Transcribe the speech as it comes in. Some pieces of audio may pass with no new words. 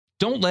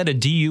Don't let a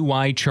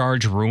DUI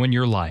charge ruin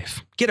your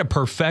life. Get a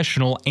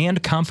professional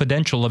and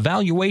confidential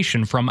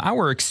evaluation from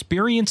our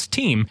experienced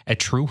team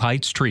at True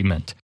Heights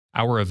Treatment.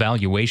 Our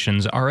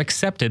evaluations are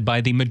accepted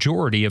by the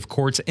majority of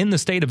courts in the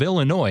state of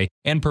Illinois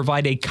and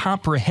provide a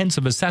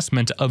comprehensive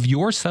assessment of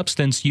your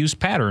substance use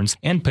patterns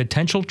and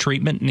potential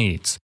treatment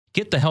needs.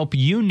 Get the help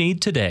you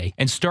need today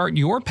and start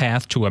your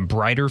path to a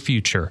brighter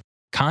future.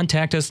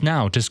 Contact us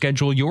now to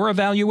schedule your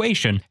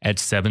evaluation at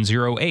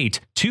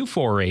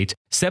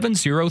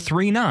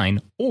 708-248-7039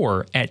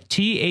 or at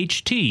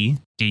thtdui.com.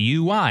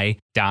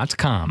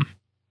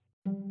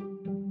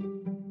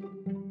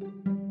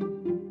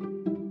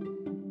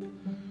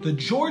 The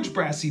George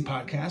Brassey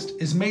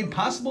podcast is made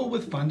possible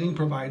with funding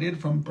provided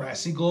from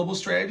Brassey Global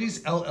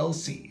Strategies,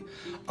 LLC,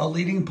 a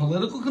leading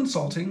political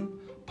consulting,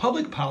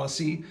 public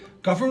policy,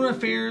 government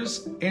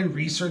affairs, and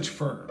research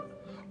firm.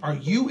 Are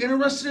you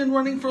interested in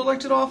running for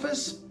elected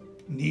office?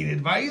 Need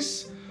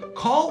advice?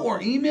 Call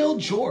or email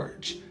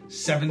George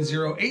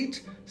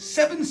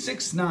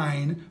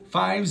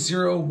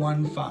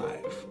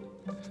 708-769-5015.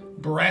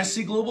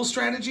 Brassey Global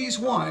Strategies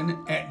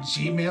 1 at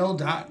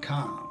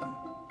gmail.com.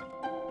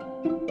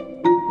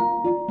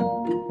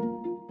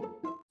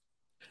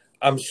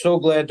 I'm so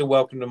glad to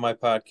welcome to my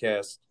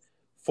podcast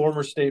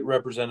former state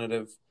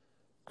representative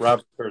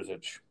Robert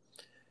Terzich.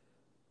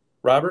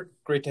 Robert,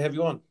 great to have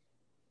you on.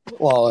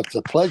 Well, it's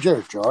a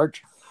pleasure,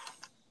 George.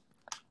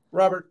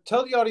 Robert,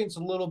 tell the audience a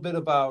little bit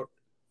about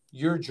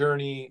your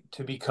journey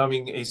to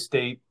becoming a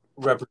state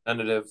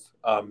representative.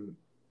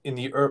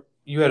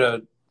 You had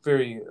a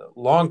very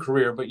long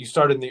career, but you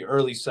started in the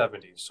early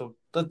 70s. So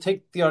let's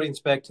take the audience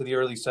back to the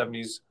early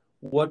 70s.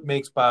 What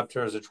makes Bob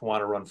Terzich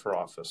want to run for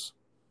office?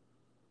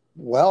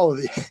 Well,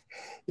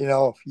 I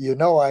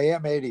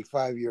am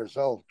 85 years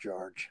old,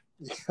 George.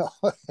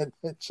 And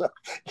so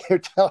you're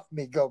telling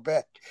me go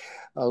back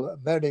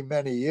many,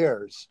 many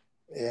years.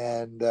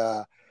 And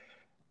I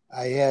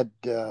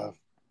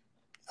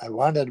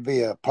wanted to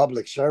be a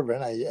public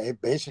servant. I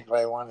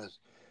wanted to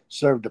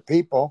serve the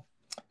people.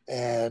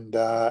 And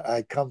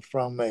I come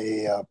from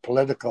a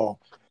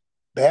political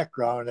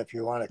background, if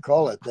you want to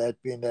call it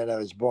that, being that I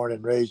was born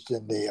and raised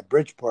in the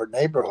Bridgeport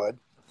neighborhood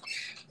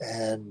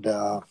and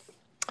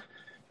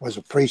was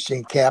a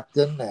precinct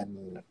captain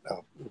and a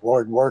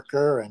ward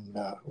worker and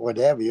what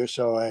have you.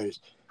 So I was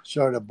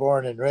sort of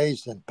born and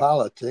raised in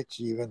politics,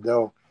 even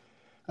though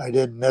I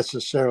didn't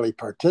necessarily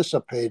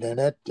participate in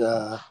it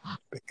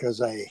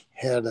because I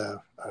had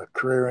a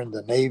career in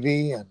the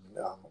Navy and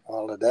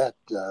all of that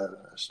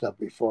stuff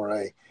before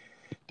I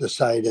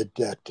decided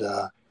that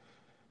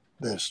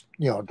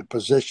the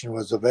position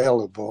was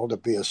available to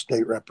be a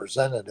state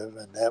representative,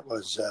 and that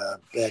was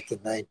back in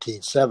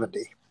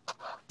 1970.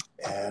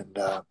 And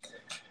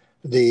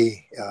the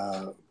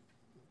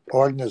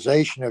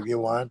organization, if you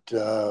want,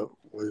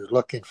 was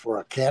looking for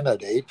a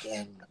candidate,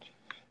 and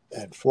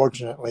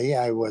fortunately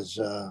I was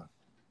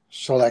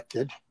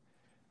selected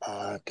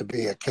to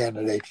be a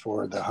candidate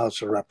for the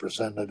House of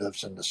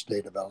Representatives in the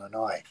state of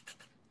Illinois.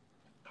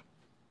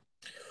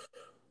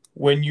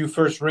 When you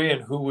first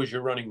ran, who was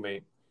your running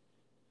mate?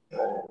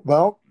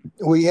 Well,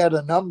 we had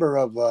a number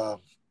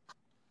of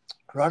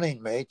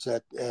running mates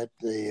at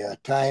the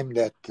time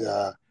that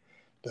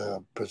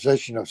the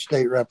position of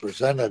state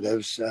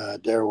representatives.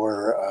 There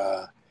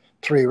were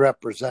 3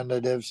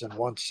 representatives and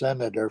 1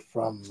 senator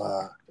from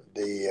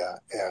the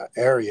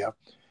area.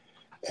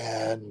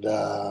 And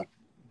the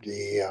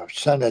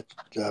Senate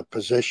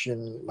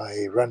position,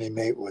 my running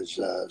mate was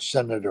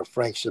Senator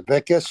Frank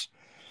Savickas.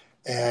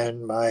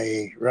 And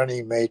my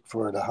running mate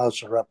for the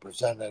House of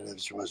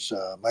Representatives was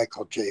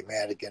Michael J.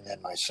 Madigan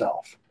and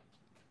myself.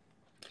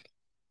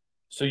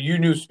 So you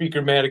knew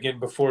Speaker Madigan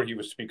before he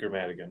was Speaker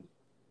Madigan?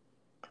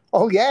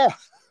 Oh, yeah,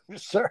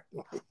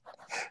 certainly.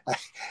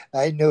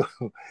 I knew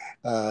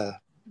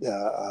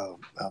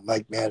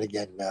Mike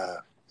Madigan,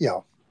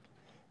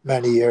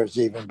 many years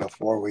even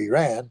before we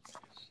ran.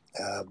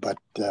 But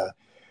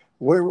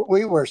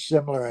we were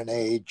similar in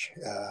age,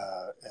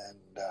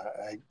 and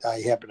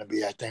I happen to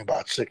be, I think,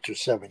 about 6 or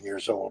 7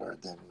 years older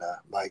than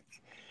Mike.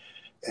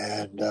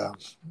 And,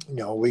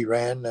 we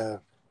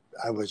ran,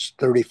 I was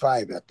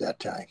 35 at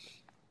that time.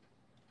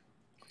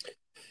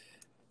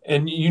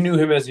 And you knew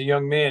him as a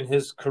young man.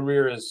 His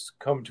career has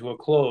come to a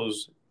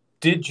close.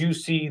 Did you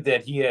see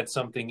that he had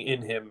something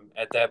in him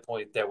at that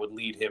point that would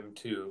lead him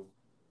to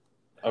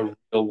a real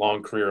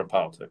long career in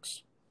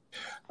politics?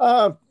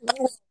 Here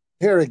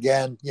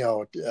again,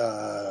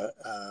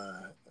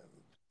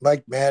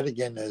 Mike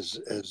Madigan is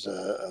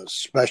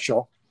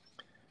special,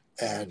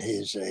 and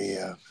he's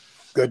a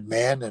good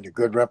man and a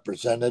good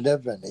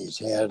representative, and he's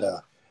had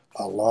a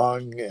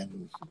long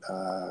and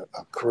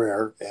a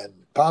career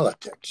in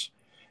politics.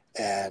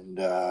 And,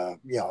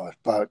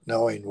 about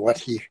knowing what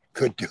he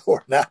could do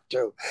or not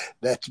do,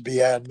 that's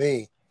beyond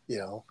me.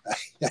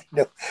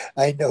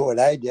 I know what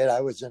I did.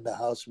 I was in the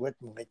House with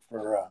Mike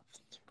for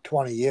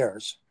 20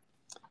 years.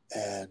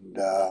 And,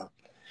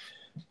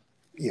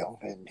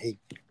 and he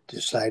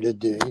decided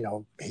to,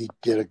 he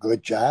did a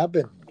good job,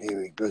 and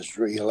he was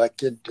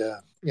reelected,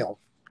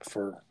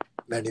 for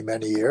many,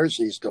 many years.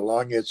 He's the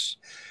longest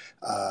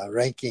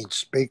ranking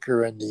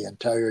speaker in the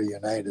entire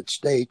United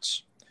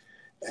States.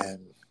 And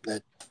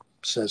that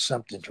says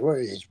something to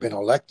it. He's been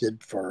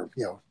elected for,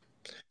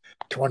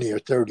 20 or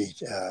 30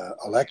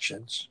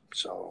 elections.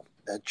 So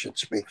that should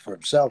speak for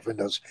himself. And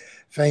those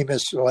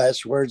famous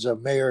last words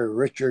of Mayor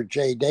Richard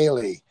J.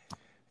 Daley,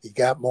 he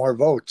got more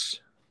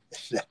votes.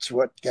 That's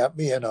what got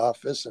me in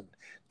office, and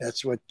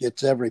that's what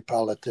gets every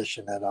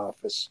politician in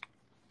office.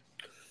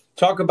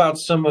 Talk about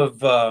some of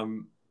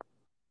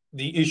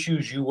the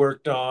issues you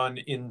worked on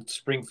in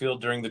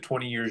Springfield during the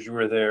 20 years you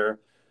were there.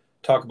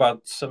 Talk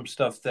about some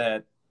stuff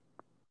that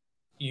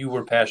you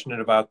were passionate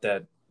about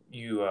that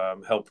you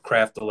helped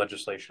craft the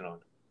legislation on.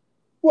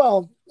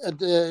 Well,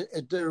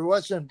 there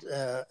wasn't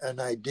an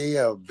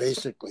idea of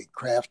basically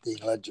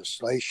crafting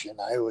legislation.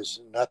 I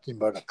was nothing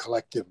but a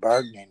collective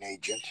bargaining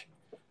agent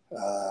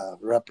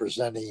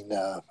representing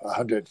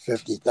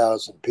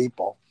 150,000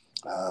 people,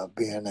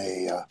 being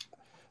a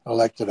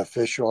elected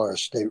official or a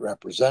state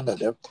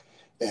representative.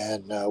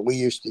 And we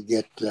used to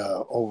get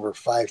over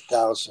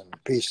 5,000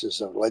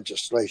 pieces of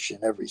legislation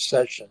every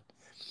session,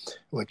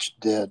 which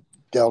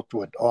dealt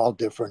with all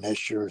different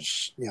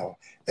issues,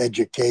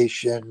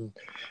 education,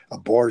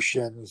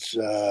 abortions,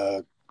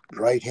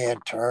 right-hand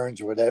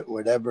turns,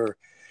 whatever,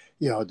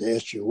 the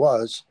issue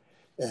was.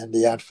 And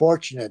the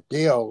unfortunate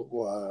deal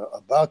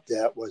about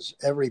that was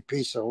every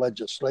piece of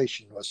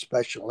legislation was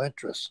special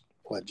interest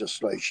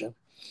legislation,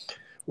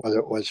 whether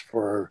it was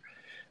for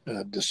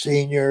the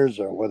seniors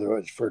or whether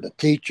it was for the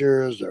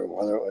teachers or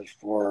whether it was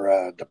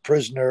for the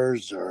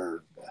prisoners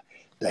or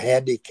the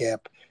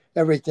handicap.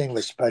 Everything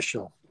was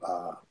special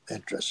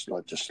interest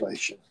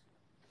legislation.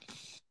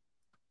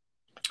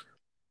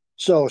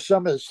 So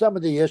some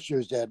of the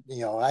issues that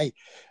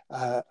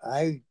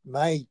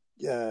my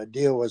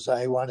deal was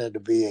I wanted to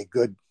be a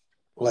good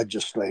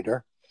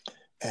legislator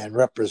and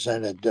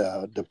represented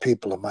the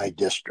people of my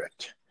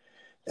district,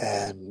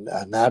 and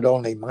not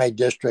only my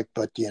district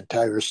but the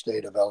entire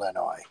state of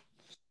Illinois.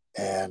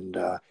 And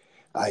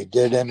I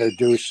did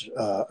introduce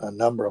a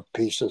number of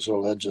pieces of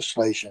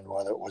legislation,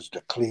 whether it was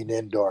the Clean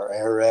Indoor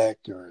Air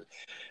Act or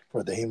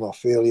for the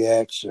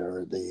hemophiliacs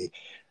or the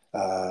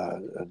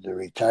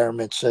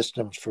retirement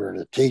systems for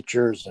the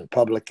teachers and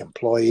public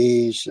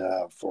employees,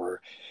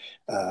 for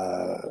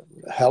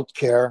health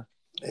care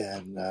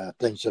and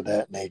things of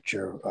that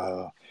nature.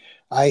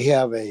 I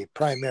have a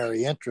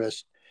primary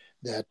interest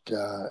that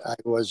I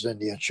was in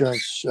the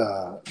insurance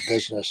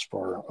business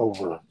for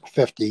over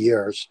 50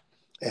 years.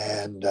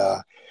 And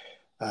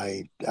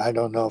I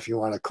don't know if you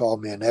want to call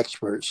me an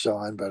expert,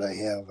 Son, but I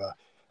have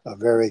a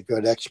very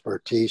good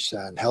expertise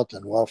on health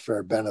and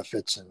welfare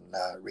benefits and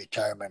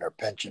retirement or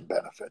pension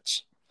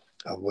benefits,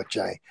 of which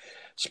I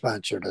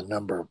sponsored a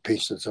number of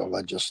pieces of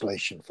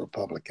legislation for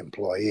public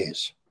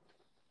employees.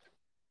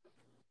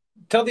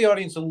 Tell the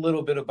audience a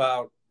little bit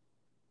about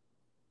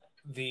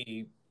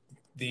the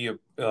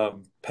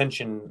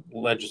pension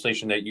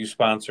legislation that you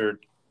sponsored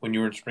when you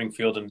were in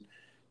Springfield, and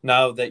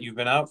now that you've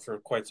been out for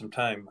quite some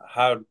time,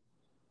 how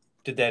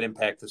did that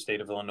impact the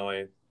state of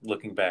Illinois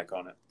looking back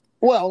on it?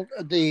 Well,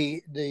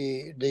 the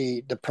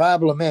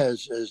problem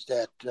is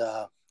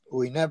that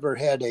we never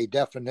had a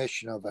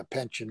definition of a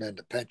pension in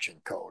the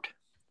pension code.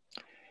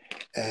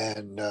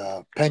 And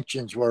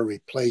pensions were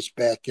replaced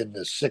back in the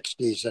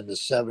 60s and the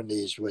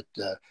 70s with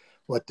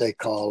what they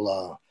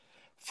call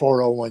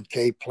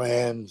 401k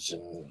plans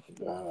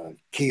and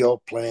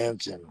KEO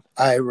plans and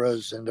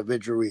IRAs,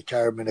 individual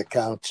retirement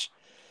accounts,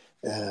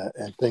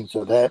 and things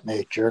of that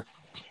nature.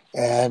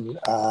 And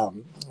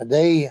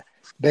they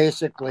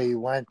basically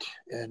went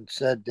and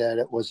said that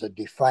it was a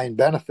defined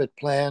benefit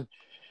plan.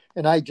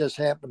 And I just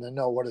happen to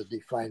know what a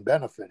defined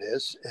benefit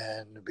is.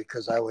 And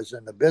because I was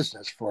in the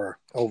business for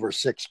over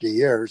 60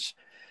 years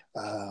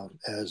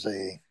as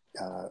a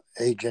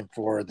agent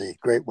for the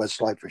Great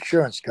West Life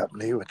Insurance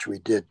Company, which we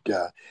did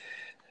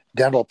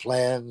dental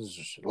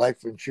plans,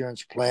 life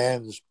insurance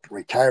plans,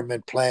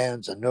 retirement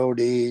plans,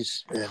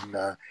 annuities,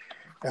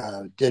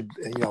 and did,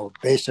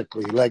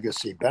 basically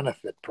legacy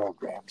benefit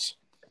programs.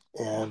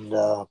 And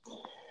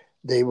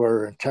they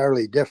were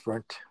entirely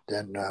different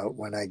than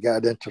when I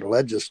got into the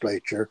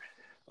legislature,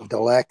 of the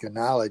lack of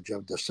knowledge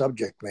of the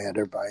subject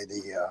matter by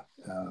the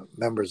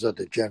members of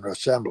the General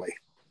Assembly.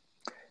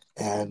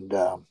 And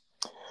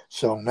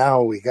so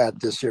now we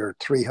got this here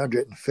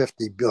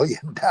 $350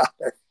 billion,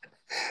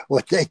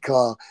 what they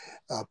call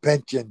a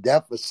pension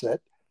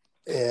deficit.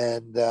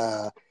 And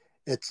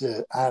it's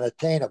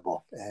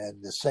unattainable.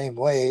 And the same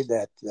way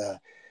that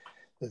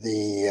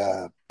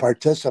the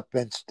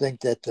participants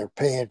think that they're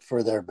paying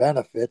for their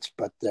benefits,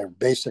 but they're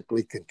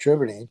basically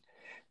contributing.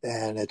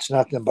 And it's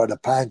nothing but a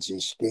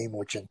Ponzi scheme,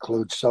 which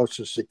includes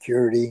Social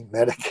Security,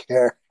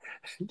 Medicare,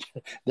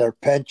 their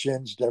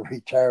pensions, their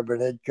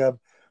retirement income,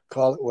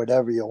 call it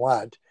whatever you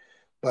want.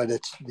 But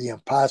it's the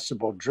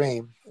impossible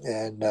dream.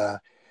 And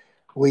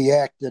we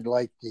acted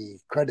like the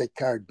credit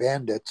card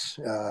bandits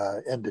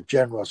in the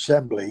General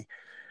Assembly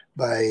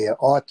by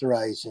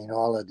authorizing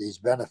all of these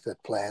benefit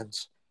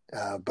plans,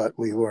 but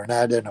we were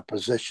not in a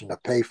position to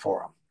pay for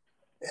them.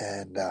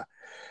 And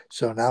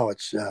So now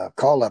it's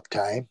call-up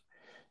time,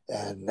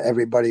 and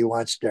everybody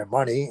wants their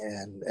money,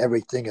 and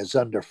everything is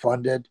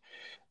underfunded.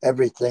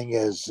 Everything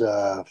is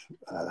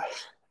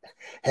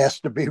has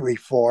to be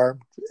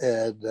reformed,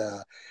 and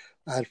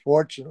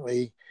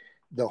unfortunately,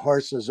 the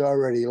horse has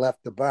already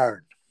left the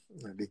barn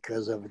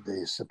because of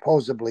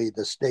supposedly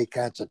the state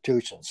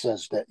constitution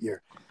says that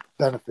your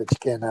benefits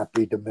cannot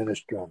be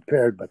diminished or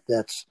impaired, but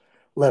that's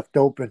left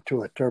open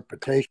to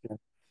interpretation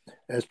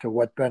as to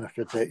what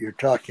benefit that you're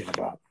talking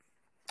about.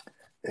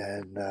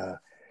 And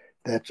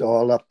that's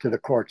all up to the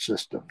court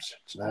systems.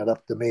 It's not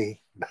up to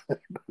me.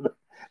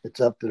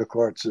 It's up to the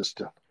court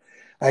system.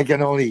 I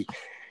can only,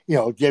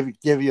 give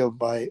you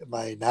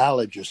my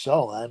knowledge or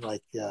so on.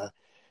 Like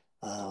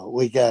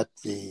we got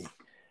the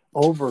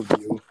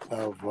overview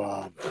of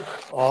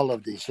all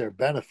of these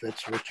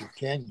benefits, which you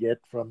can get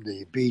from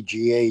the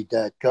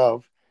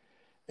bga.gov,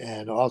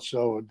 and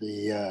also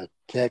the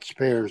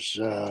taxpayers,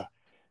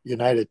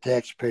 United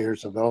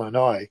Taxpayers of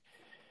Illinois.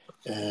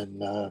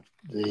 And I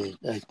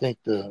think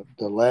the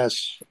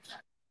last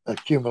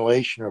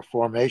accumulation or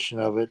formation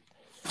of it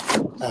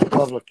on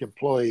public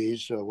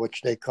employees,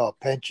 which they call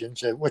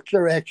pensions, which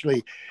are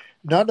actually,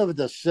 none of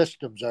the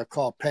systems are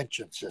called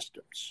pension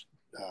systems,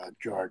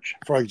 George.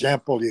 For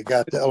example, you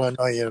got the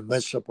Illinois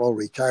Municipal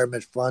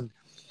Retirement Fund,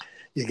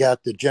 you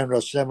got the General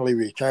Assembly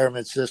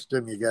Retirement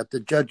System, you got the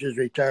Judges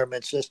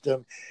Retirement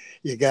System,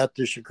 you got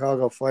the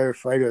Chicago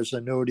Firefighters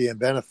Annuity and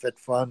Benefit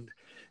Fund,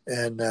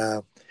 and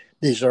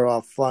these are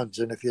all funds.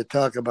 And if you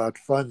talk about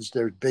funds,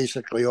 there's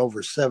basically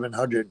over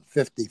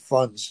 750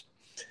 funds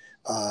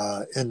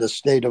in the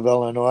state of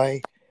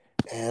Illinois,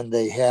 and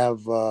they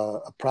have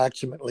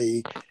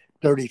approximately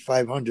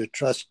 3,500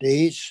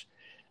 trustees,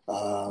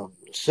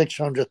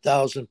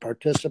 600,000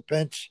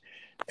 participants,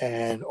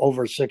 and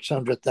over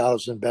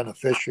 600,000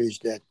 beneficiaries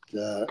that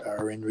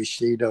are in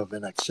receipt of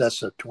in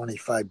excess of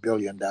 $25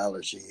 billion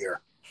a year.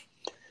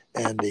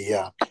 And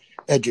the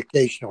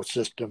educational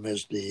system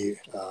is the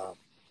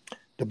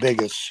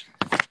biggest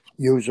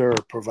user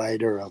or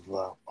provider of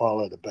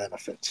all of the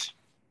benefits.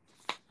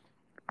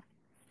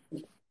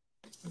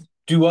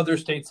 Do other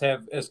states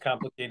have as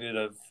complicated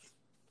of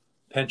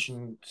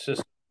pension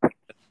system as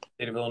the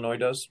state of Illinois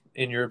does,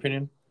 in your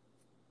opinion?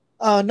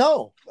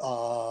 No,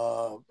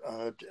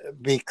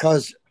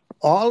 because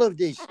all of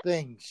these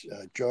things,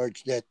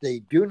 George, that they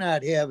do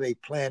not have a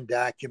plan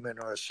document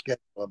or a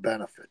schedule of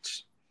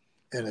benefits,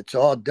 and it's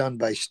all done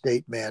by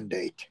state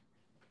mandate.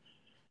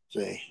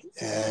 See,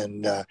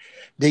 and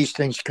these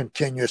things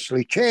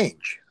continuously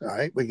change. All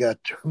right, we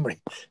got too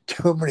many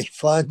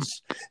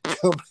funds.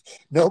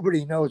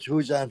 Nobody knows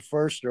who's on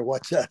first or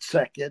what's on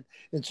second,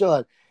 and so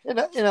on. And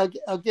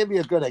I'll give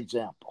you a good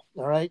example.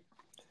 All right,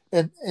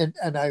 and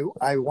I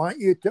want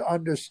you to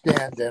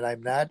understand that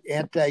I'm not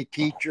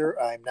anti-teacher.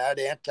 I'm not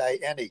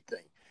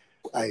anti-anything.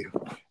 I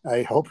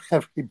hope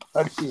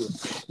everybody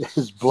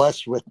is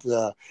blessed with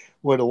a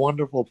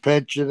wonderful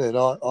pension and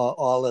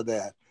all of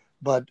that.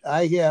 But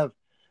I have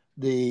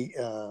the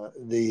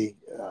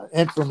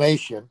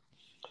information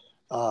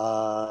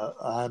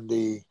on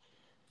the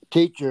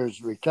teachers'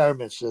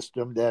 retirement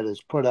system that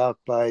is put out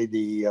by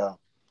the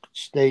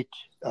state,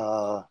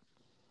 not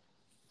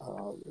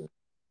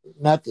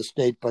the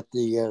state, but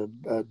the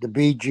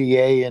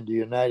BGA and the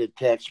United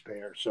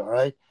Taxpayers. All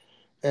right,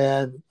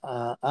 and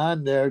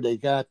on there they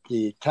got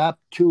the top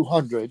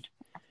 200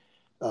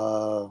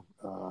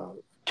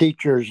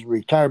 teachers'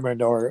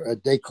 retirement, or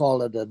they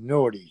call it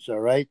annuities. All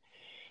right.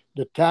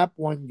 The top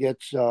one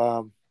gets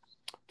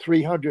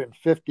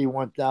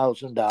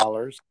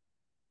 $351,000.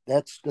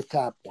 That's the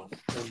top one,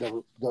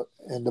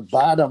 and the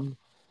bottom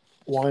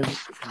one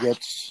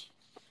gets,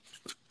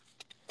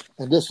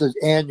 and this is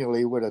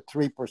annually with a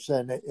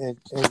 3%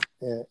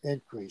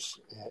 increase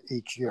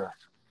each year.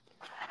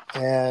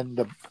 And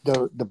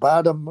the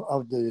bottom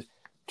of the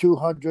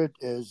 200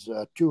 is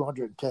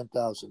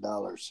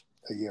 $210,000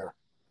 a year,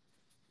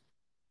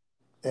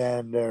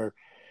 and they're.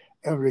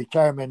 And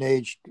retirement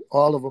age,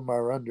 all of them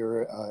are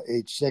under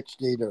age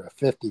 60. They're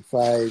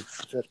 55,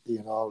 50,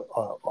 and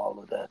all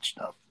of that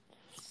stuff.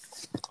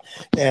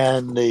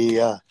 And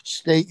the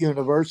state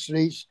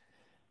universities,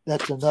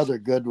 that's another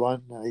good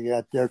one. They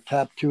got their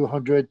top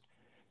 200.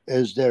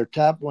 Is their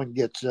top one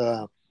gets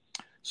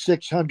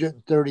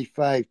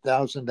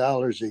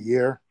 $635,000 a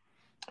year,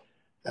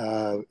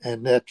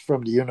 and that's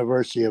from the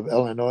University of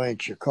Illinois in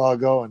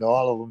Chicago, and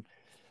all of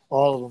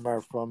them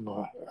are from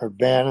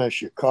Urbana,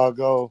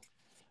 Chicago,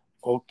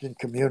 Oakton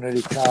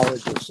Community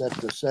College, et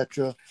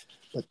cetera,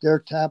 but their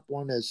top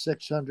one is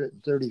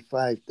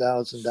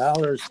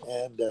 $635,000,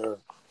 and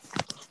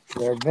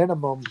their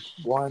minimum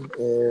one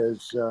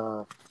is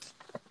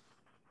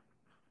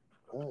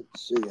let's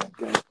see,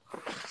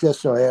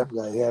 just so I have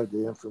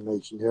the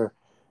information here,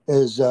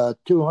 is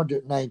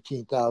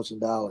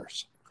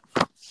 $219,000.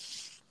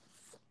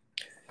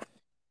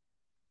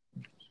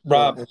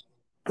 Rob,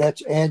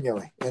 that's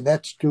annually, and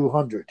that's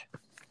 200.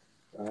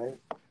 All right.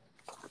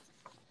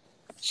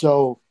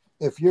 So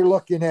if you're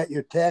looking at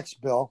your tax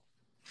bill,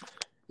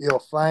 you'll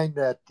find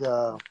that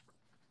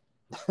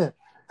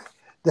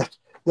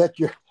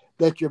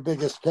that your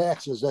biggest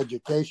tax is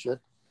education,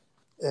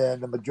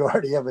 and the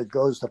majority of it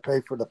goes to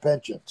pay for the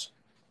pensions.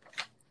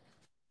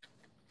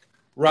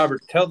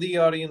 Robert, tell the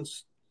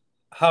audience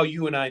how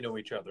you and I know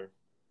each other.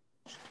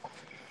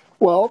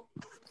 Well,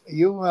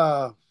 you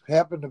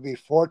happen to be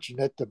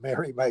fortunate to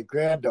marry my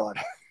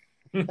granddaughter.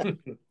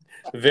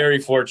 Very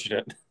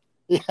fortunate.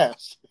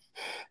 Yes.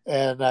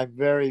 And I'm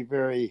very,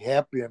 very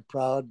happy and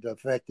proud the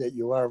fact that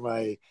you are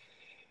my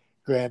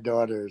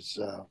granddaughter's,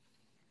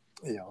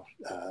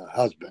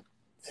 husband.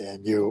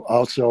 And you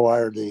also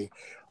are the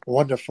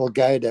wonderful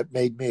guy that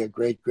made me a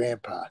great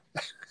grandpa.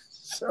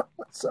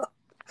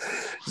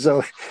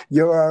 So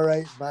you're all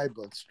right in my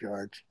books,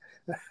 George.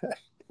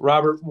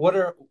 Robert, what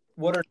are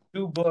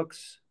 2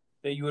 books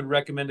that you would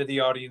recommend to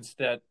the audience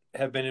that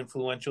have been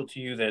influential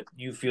to you that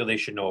you feel they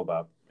should know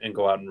about and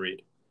go out and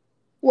read?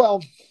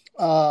 Well,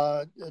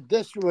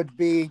 this would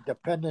be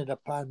dependent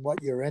upon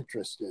what your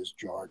interest is,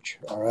 George.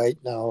 All right.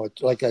 Now,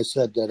 it's like I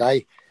said, that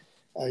I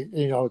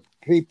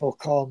people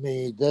call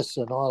me this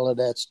and all of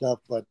that stuff,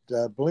 but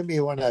believe me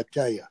when I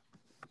tell you,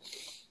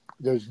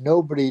 there's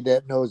nobody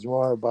that knows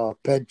more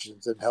about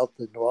pensions and health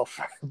and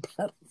welfare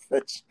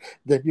benefits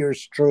than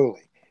yours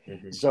truly.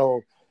 Mm-hmm.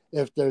 So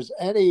if there's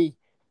any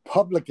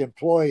public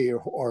employee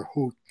or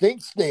who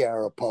thinks they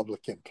are a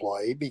public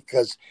employee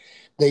because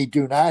they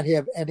do not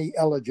have any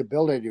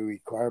eligibility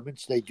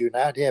requirements, they do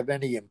not have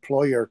any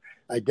employer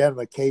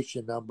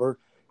identification number,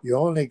 you're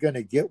only going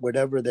to get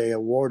whatever they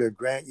award or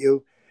grant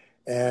you,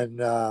 and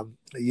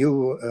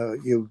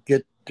you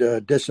get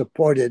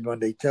disappointed when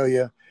they tell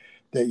you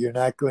that you're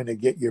not going to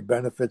get your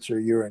benefits or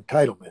your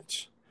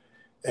entitlements.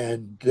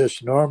 And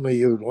this normally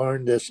you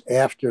learn this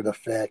after the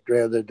fact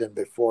rather than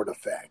before the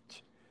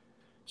fact.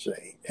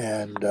 See,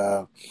 and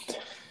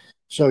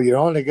so you're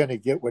only going to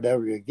get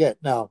whatever you get.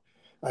 Now,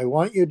 I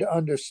want you to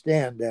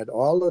understand that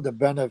all of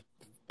the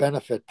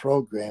benefit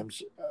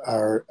programs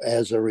are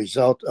as a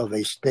result of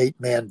a state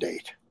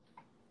mandate.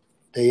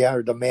 They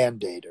are the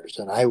mandators,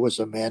 and I was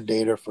a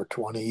mandator for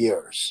 20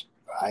 years.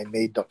 I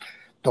made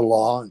the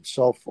law and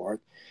so forth.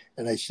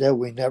 And I said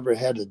we never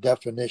had a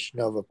definition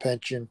of a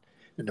pension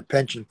in the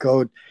pension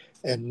code,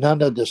 and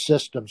none of the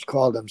systems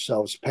call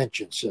themselves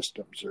pension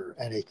systems or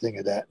anything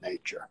of that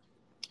nature.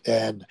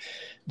 And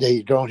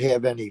they don't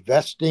have any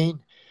vesting.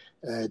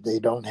 They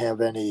don't have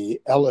any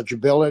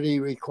eligibility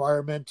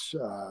requirements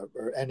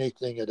or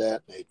anything of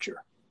that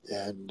nature.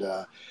 And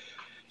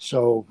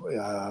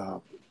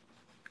so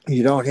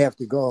you don't have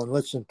to go and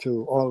listen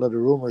to all of the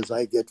rumors.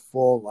 I get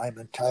full, I'm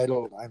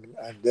entitled, I'm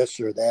this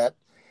or that.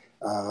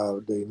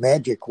 The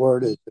magic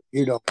word is if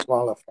you don't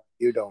qualify,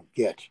 you don't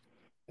get.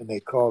 And they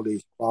call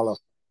these qualifying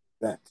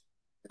events.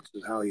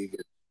 This is how you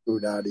get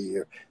screwed out of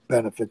your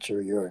benefits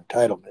or your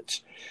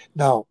entitlements.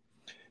 Now,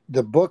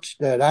 the books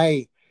that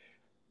I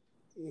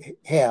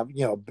have,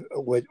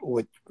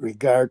 with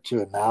regard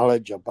to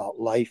knowledge about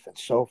life and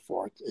so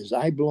forth, is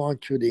I belong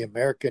to the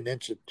American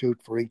Institute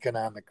for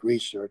Economic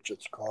Research.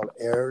 It's called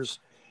AIRS,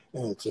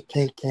 and it's a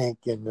think tank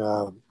in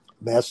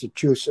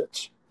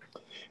Massachusetts.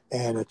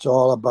 And it's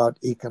all about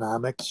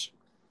economics.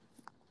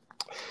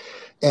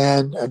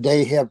 And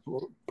they have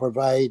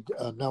provide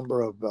a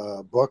number of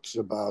books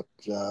about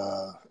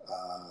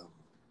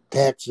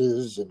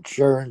taxes,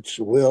 insurance,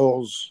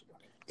 wills,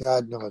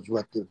 God knows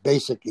what, the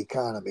basic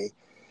economy.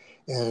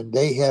 And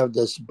they have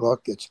this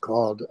book. It's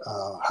called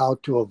How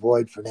to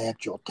Avoid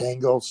Financial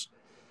Tangles.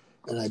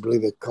 And I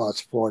believe it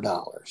costs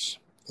 $4.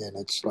 And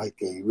it's like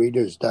a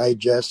Reader's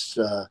Digest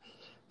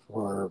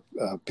for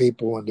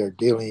people when they're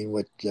dealing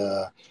with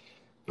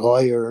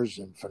lawyers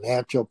and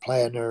financial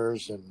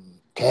planners and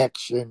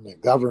taxing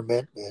and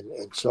government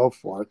and so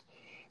forth.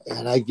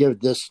 And I give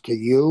this to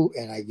you,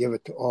 and I give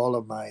it to all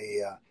of my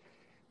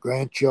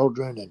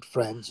grandchildren and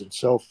friends and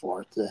so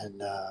forth.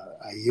 And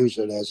I use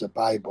it as a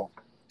Bible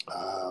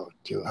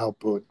to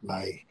help with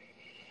my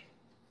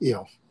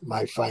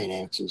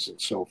finances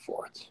and so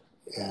forth.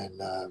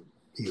 And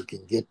you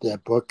can get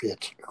that book.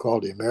 It's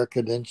called the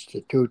American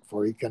Institute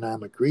for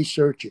Economic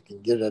Research. You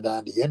can get it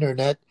on the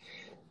internet.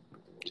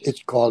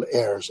 It's called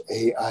AIRS,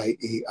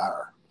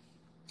 AIER.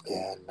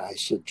 And I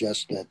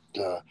suggest that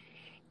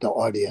the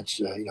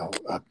audience,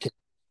 obtain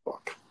the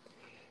book.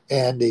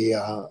 And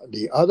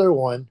the other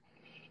one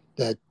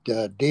that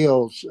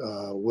deals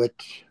with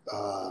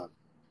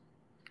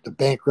the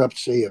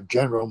bankruptcy of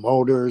General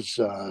Motors,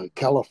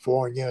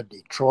 California,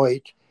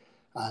 Detroit,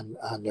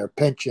 on their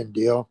pension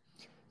deal,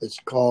 it's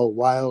called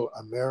While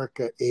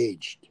America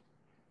Aged.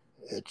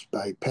 It's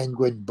by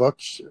Penguin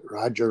Books.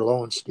 Roger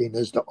Lowenstein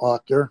is the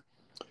author.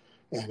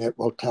 And it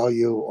will tell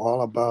you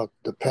all about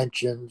the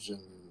pensions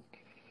and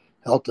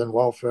health and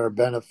welfare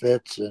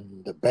benefits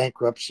and the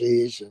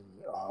bankruptcies and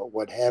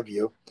what have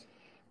you.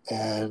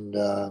 And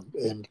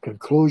in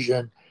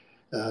conclusion,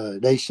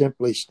 they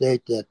simply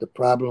state that the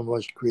problem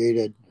was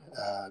created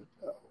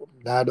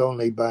not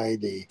only by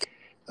the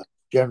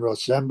General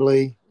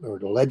Assembly or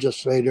the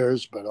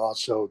legislators, but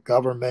also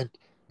government,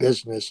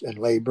 business, and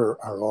labor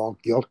are all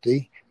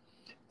guilty.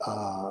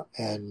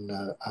 And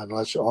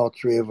unless all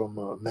three of them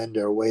amend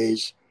their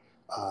ways,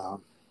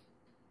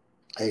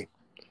 hey,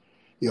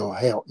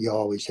 you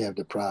always have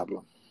the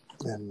problem,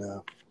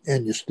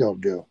 and you still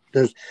do.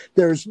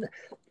 There's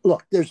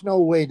no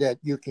way that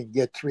you can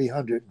get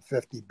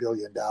 $350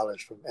 billion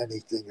from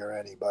anything or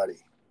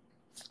anybody.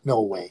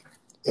 No way.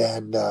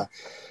 And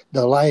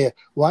why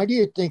do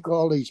you think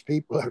all these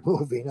people are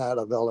moving out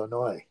of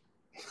Illinois?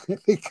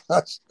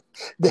 Because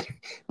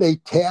they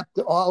tapped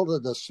all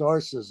of the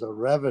sources of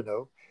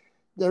revenue.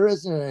 There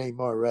isn't any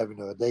more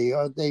revenue.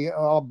 They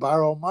all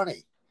borrow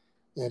money,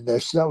 and they're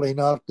selling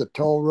off the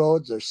toll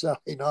roads. They're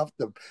selling off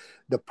the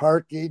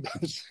parking.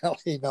 They're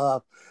selling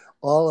off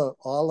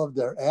all of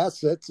their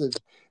assets. And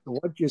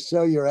once you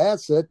sell your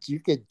assets, you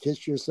can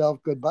kiss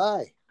yourself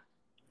goodbye.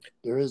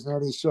 There isn't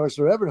any source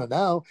of revenue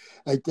now.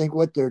 I think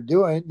what they're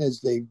doing is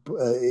they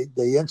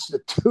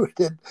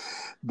instituted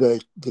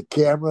the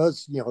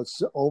cameras,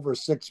 over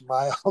 6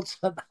 miles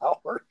an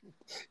hour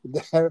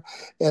there,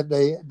 and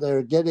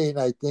they're getting,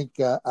 I think,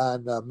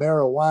 on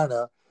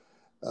marijuana.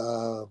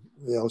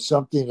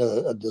 Something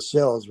the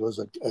sales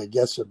was, I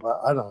guess, about,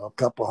 I don't know, a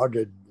couple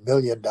 $100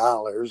 million,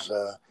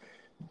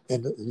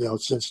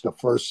 since the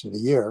first of the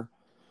year.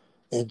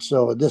 And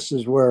so this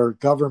is where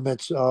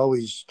governments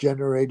always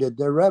generated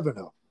their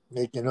revenue.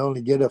 They can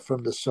only get it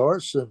from the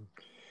source, and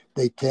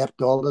they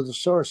tapped all of the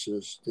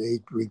sources.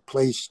 They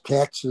replaced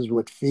taxes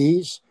with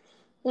fees.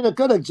 And a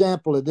good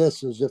example of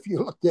this is if you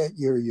looked at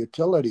your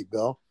utility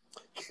bill,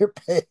 you're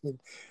paying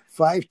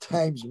 5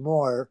 times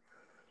more,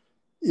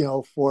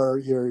 for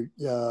your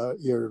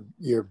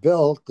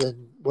bill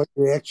than what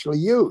you actually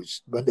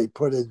used when they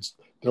put in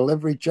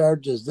delivery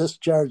charges, this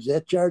charge,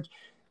 that charge.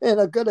 And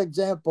a good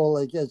example,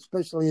 like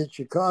especially in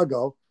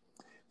Chicago,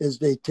 is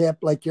they tap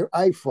like your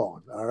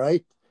iPhone. All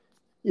right,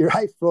 your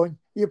iPhone,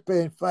 you're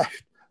paying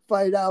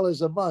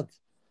 $5 a month,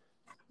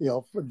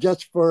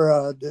 just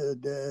for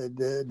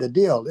the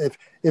deal.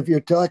 If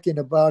you're talking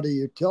about a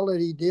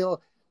utility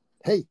deal,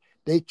 hey,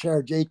 they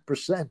charge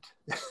 8%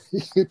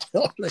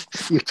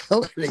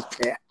 utility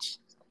tax,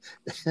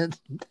 and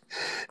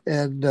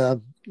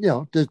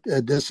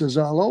this is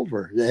all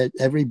over.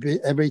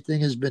 Everything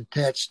has been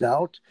taxed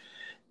out,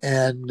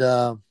 and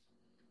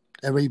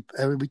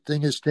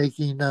everything is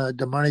taking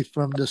the money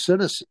from the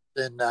citizens.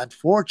 And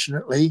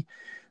unfortunately,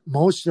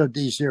 most of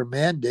these here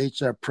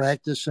mandates are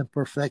practiced and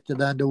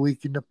perfected on the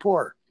weak and the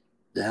poor,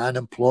 the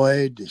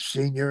unemployed, the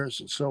seniors,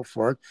 and so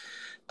forth,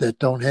 that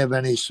don't have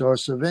any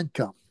source of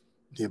income.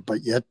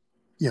 But yet,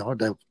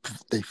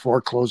 they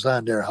foreclose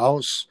on their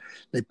house,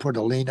 they put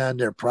a lien on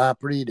their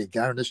property, they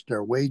garnish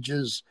their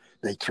wages,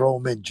 they throw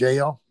them in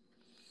jail.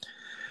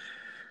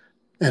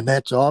 And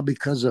that's all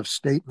because of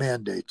state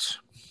mandates.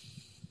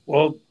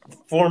 Well,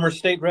 former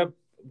state rep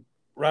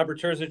Robert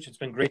Terzich, it's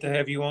been great to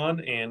have you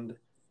on, and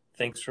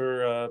thanks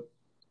for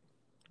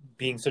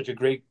being such a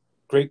great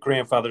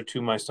grandfather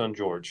to my son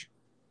George.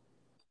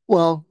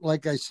 Well,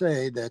 like I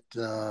say, that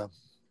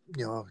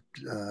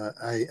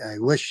I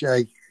wish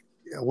I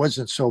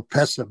wasn't so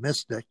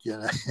pessimistic,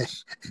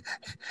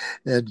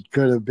 and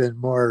could have been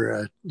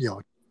more,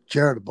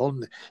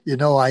 charitable.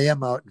 I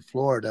am out in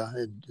Florida,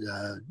 and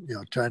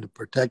trying to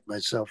protect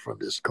myself from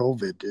this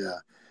COVID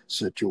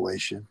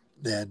situation,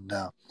 and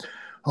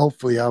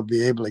hopefully I'll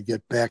be able to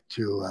get back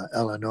to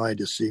Illinois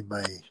to see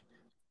my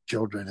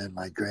children and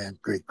my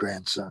great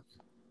grandson.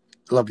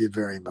 Love you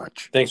very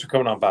much. Thanks for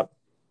coming on, Bob.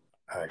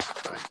 All right,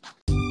 bye.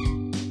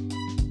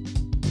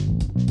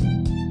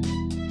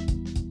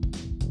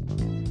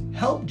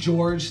 Help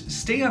George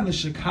stay on the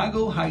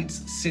Chicago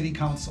Heights City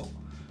Council.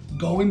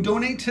 Go and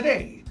donate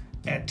today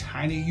at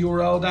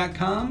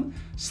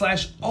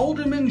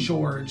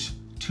tinyurl.com/AldermanGeorge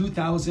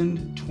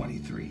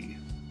 2023.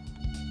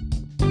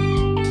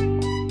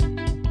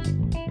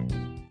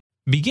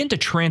 Begin to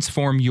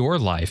transform your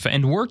life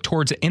and work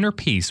towards inner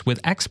peace with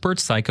expert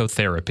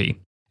psychotherapy.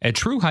 At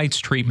True Heights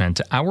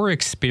Treatment, our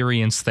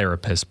experienced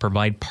therapists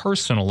provide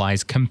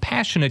personalized,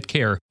 compassionate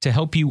care to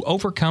help you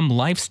overcome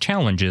life's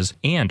challenges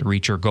and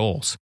reach your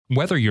goals.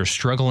 Whether you're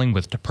struggling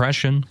with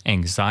depression,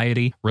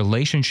 anxiety,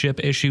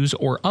 relationship issues,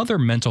 or other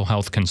mental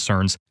health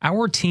concerns,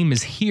 our team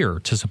is here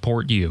to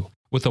support you.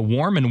 With a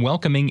warm and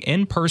welcoming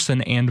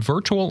in-person and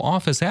virtual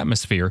office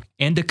atmosphere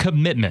and a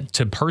commitment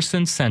to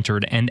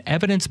person-centered and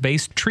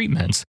evidence-based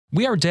treatments,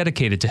 we are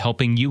dedicated to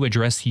helping you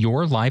address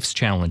your life's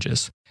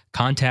challenges.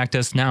 Contact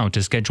us now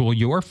to schedule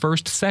your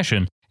first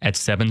session at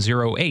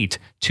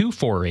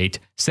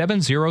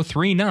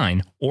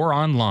 708-248-7039 or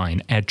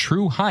online at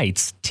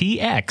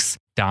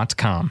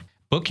trueheightstx.com.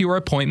 Book your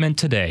appointment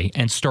today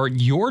and start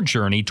your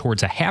journey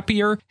towards a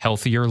happier,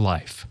 healthier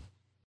life.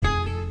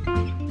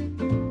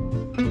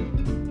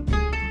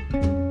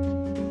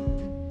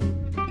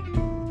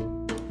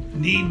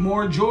 Need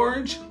more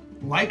George?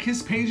 Like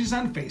his pages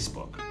on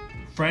Facebook.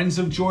 Friends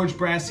of George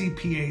Brassey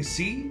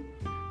PAC,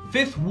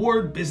 Fifth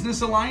Ward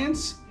Business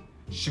Alliance,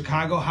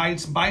 Chicago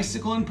Heights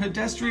Bicycle and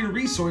Pedestrian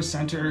Resource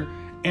Center,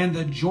 and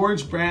the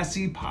George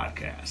Brassey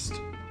Podcast.